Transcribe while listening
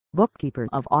Bookkeeper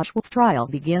of Auschwitz trial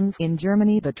begins in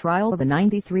Germany. The trial of a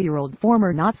 93-year-old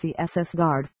former Nazi SS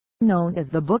guard, known as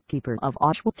the Bookkeeper of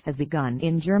Auschwitz, has begun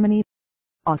in Germany.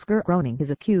 Oskar Groening is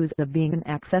accused of being an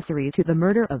accessory to the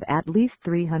murder of at least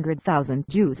 300,000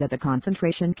 Jews at the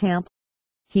concentration camp.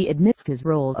 He admits his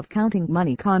role of counting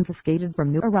money confiscated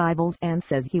from new arrivals and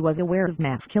says he was aware of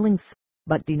mass killings,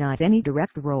 but denies any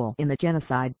direct role in the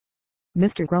genocide.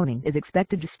 Mr. Groening is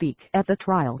expected to speak at the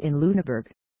trial in Lueneburg.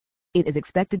 It is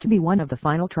expected to be one of the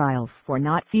final trials for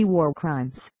Nazi war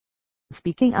crimes.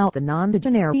 Speaking out, the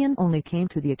nonagenarian only came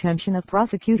to the attention of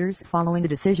prosecutors following a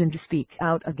decision to speak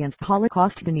out against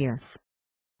Holocaust deniers.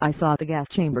 "I saw the gas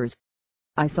chambers.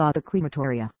 I saw the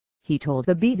crematoria," he told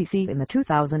the BBC in the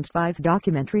 2005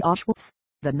 documentary Auschwitz,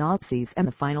 the Nazis and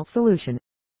the Final Solution.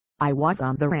 "I was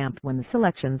on the ramp when the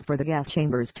selections for the gas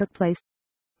chambers took place."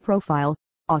 Profile: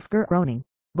 Oskar Groening,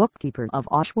 Bookkeeper of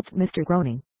Auschwitz. Mr.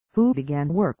 Groening, who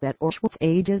began work at Auschwitz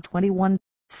aged 21,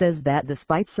 says that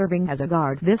despite serving as a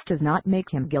guard, this does not make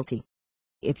him guilty.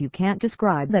 "If you can't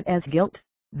describe that as guilt,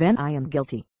 then I am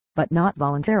guilty, but not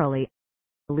voluntarily.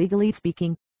 Legally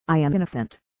speaking, I am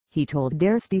innocent," he told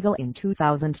Der Spiegel in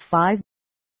 2005.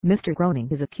 Mr. Groening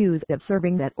is accused of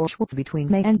serving at Auschwitz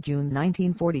between May and June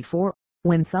 1944,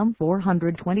 when some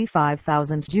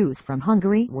 425,000 Jews from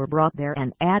Hungary were brought there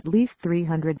and at least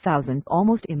 300,000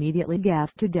 almost immediately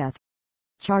gassed to death.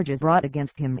 Charges brought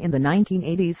against him in the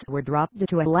 1980s were dropped due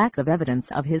to a lack of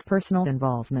evidence of his personal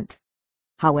involvement.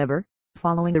 However,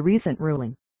 following the recent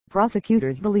ruling,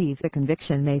 prosecutors believe the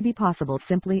conviction may be possible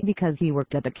simply because he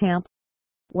worked at the camp.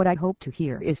 "What I hope to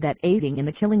hear is that aiding in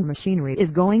the killing machinery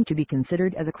is going to be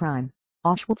considered as a crime,"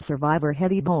 Auschwitz survivor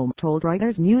Hedy Bohm told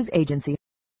Reuters news agency,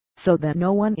 "so that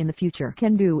no one in the future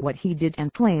can do what he did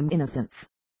and claim innocence."